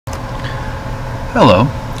Hello.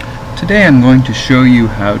 Today I'm going to show you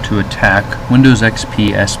how to attack Windows XP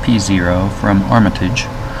SP0 from Armitage,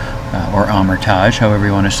 or Armitage, however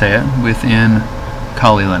you want to say it, within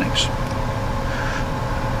Kali Linux.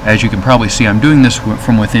 As you can probably see, I'm doing this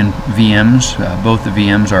from within VMs. Both the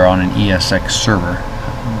VMs are on an ESX server,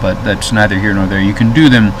 but that's neither here nor there. You can do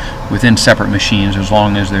them within separate machines as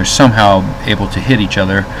long as they're somehow able to hit each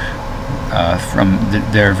other from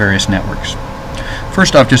their various networks.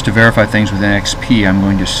 First off, just to verify things within XP, I'm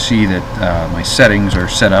going to see that my settings are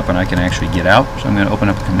set up and I can actually get out. So I'm going to open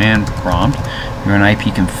up a command prompt. You're an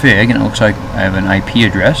IP config, and it looks like I have an IP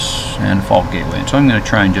address and default gateway. And so I'm going to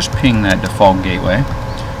try and just ping that default gateway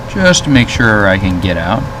just to make sure I can get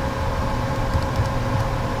out.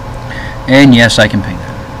 And yes, I can ping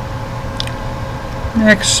that.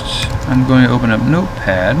 Next, I'm going to open up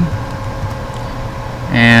Notepad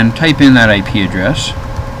and type in that IP address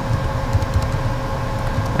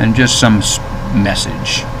and just some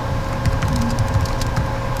message.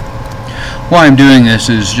 Why I'm doing this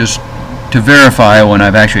is just to verify when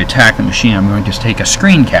I've actually attacked the machine. I'm going to take a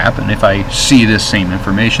screen cap, and if I see this same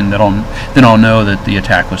information, then I'll know that the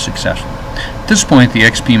attack was successful. At this point, the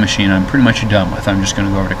XP machine I'm pretty much done with. I'm just going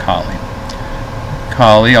to go over to Kali.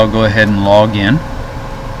 Kali, I'll go ahead and log in.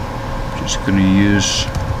 Just going to use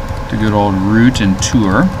the good old root and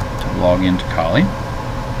tour to log into Kali.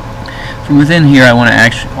 From within here, I want to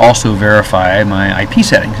actually also verify my IP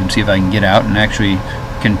settings and see if I can get out and actually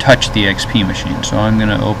can touch the XP machine. So I'm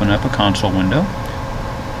going to open up a console window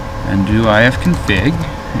and do ifconfig,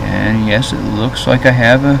 and yes, it looks like I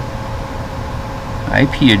have a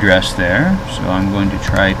IP address there. So I'm going to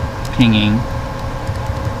try pinging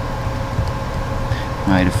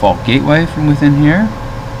my default gateway from within here.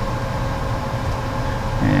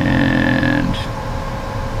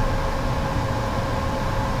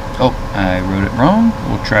 Oh, I wrote it wrong.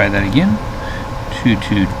 We'll try that again.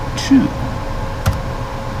 222.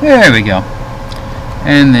 There we go.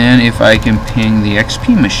 And then if I can ping the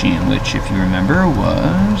XP machine, which if you remember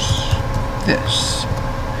was this.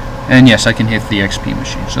 And yes, I can hit the XP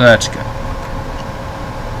machine, so that's good.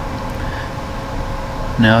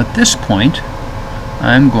 Now at this point,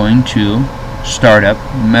 I'm going to start up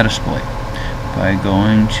Metasploit by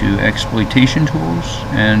going to Exploitation Tools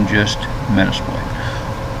and just Metasploit.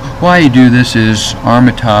 Why you do this is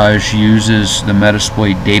Armitage uses the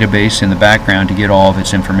Metasploit database in the background to get all of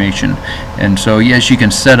its information. And so yes, you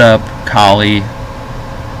can set up Kali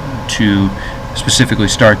to specifically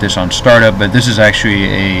start this on startup, but this is actually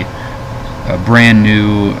a brand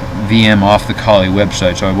new VM off the Kali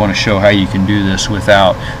website, so I want to show how you can do this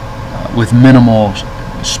without with minimal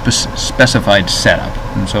specified setup.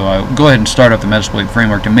 And so I'll go ahead and start up the Metasploit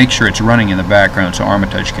framework to make sure it's running in the background so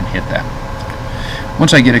Armitage can hit that.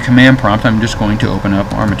 Once I get a command prompt, I'm just going to open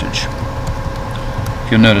up Armitage.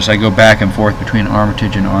 You'll notice I go back and forth between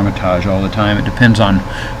Armitage and Armitage all the time. It depends on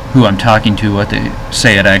who I'm talking to, what they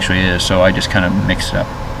say it actually is, so I just kind of mix it up.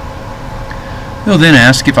 They'll then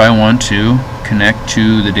ask if I want to connect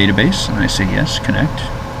to the database, and I say yes, connect.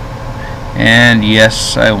 And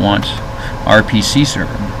yes, I want RPC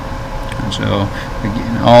server. And so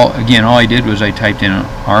again, all I did was I typed in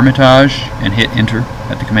Armitage and hit enter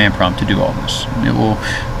at the command prompt to do all this. And it will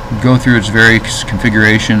go through its various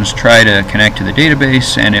configurations, try to connect to the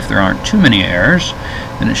database, and if there aren't too many errors,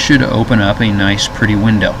 then it should open up a nice pretty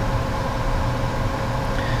window.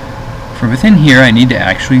 From within here, I need to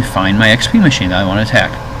actually find my XP machine that I want to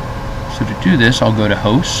attack. So to do this, I'll go to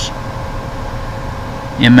hosts,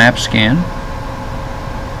 mmap scan,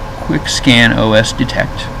 quick scan OS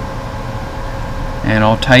detect, and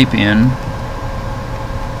I'll type in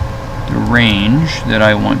the range that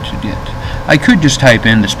I want to get. I could just type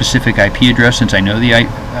in the specific IP address since I know the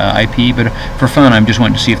IP, but for fun I'm just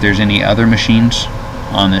wanting to see if there's any other machines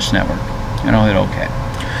on this network, and I'll hit OK.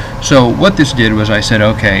 So what this did was I said,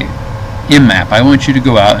 okay, mmap, I want you to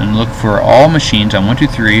go out and look for all machines on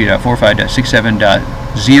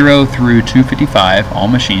 123.45.67.0 through 255, all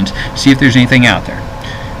machines, see if there's anything out there.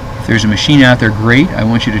 If there's a machine out there, great. I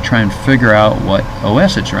want you to try and figure out what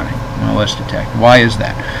OS it's running, OS detect. Why is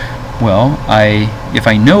that? Well, if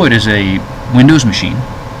I know it is a Windows machine,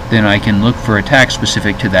 then I can look for attacks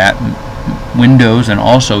specific to that Windows and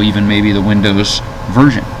also even maybe the Windows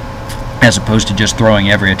version, as opposed to just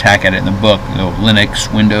throwing every attack at it in the book. Linux,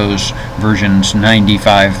 Windows versions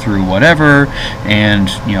 95 through whatever,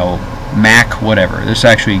 and Mac whatever. This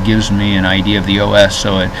actually gives me an idea of the OS,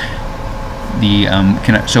 so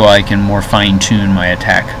so I can more fine-tune my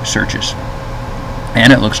attack searches.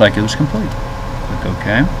 And it looks like it was complete. Click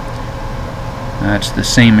OK. That's the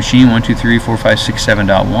same machine,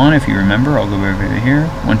 1234567.1. If you remember, I'll go over here,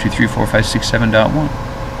 1234567.1.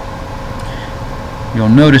 You'll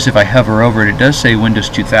notice if I hover over it, it does say Windows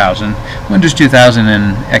 2000. Windows 2000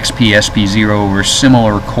 and XP SP0 were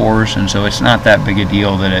similar cores, and so it's not that big a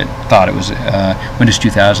deal that it thought it was Windows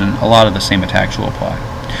 2000. A lot of the same attacks will apply.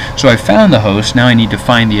 So I found the host. Now I need to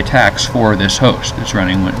find the attacks for this host that's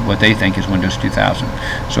running what they think is Windows 2000.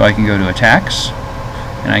 So I can go to Attacks,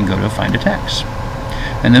 and I can go to Find Attacks.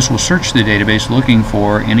 And this will search the database looking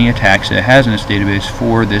for any attacks that it has in its database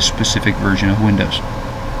for this specific version of Windows.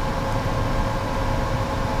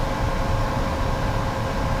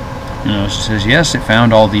 You notice it says yes, it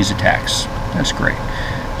found all these attacks. That's great.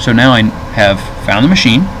 So now I have found the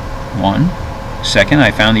machine, one. Second,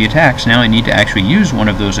 I found the attacks. Now I need to actually use one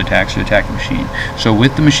of those attacks to attack the machine. So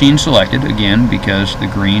with the machine selected, again, because the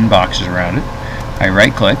green box is around it, I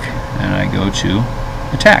right-click and I go to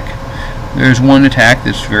Attack. There's one attack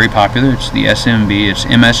that's very popular. It's the SMB. It's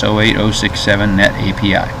MS08067 Net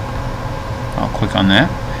API. I'll click on that,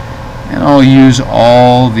 and I'll use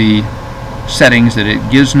all the settings that it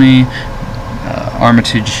gives me.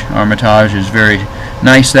 Armitage is very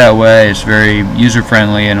nice that way. It's very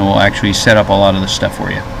user-friendly, and it will actually set up a lot of the stuff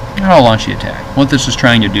for you. And I'll launch the attack. What this is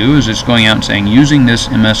trying to do is it's going out and saying, using this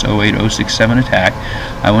MS08067 attack,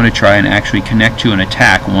 I want to try and actually connect to an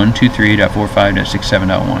attack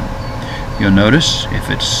 123.45.67.1. You'll notice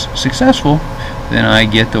if it's successful, then I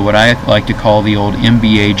get what I like to call the old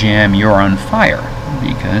MBA jam, you're on fire,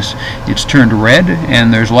 because it's turned red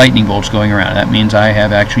and there's lightning bolts going around. That means I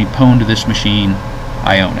have actually pwned this machine.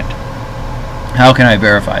 I own it. How can I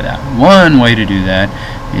verify that? One way to do that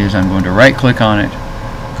is I'm going to right click on it,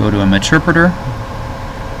 go to an interpreter,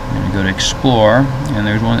 and go to Explore, and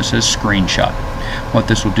there's one that says Screenshot. What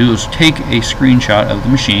this will do is take a screenshot of the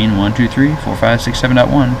machine,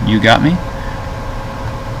 123.45.67.1. You got me?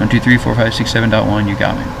 123.45.67.1. You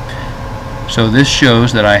got me. So this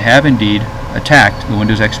shows that I have indeed attacked the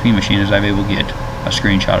Windows XP machine, as I'm able to get a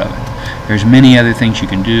screenshot of it. There's many other things you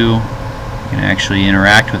can do. You can actually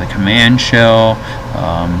interact with a command shell.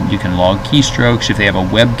 You can log keystrokes. If they have a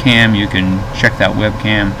webcam, you can check that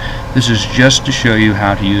webcam. This is just to show you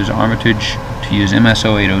how to use Armitage, to use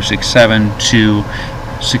MS08067 to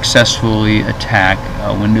successfully attack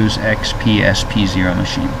a Windows XP SP0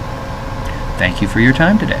 machine. Thank you for your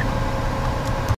time today.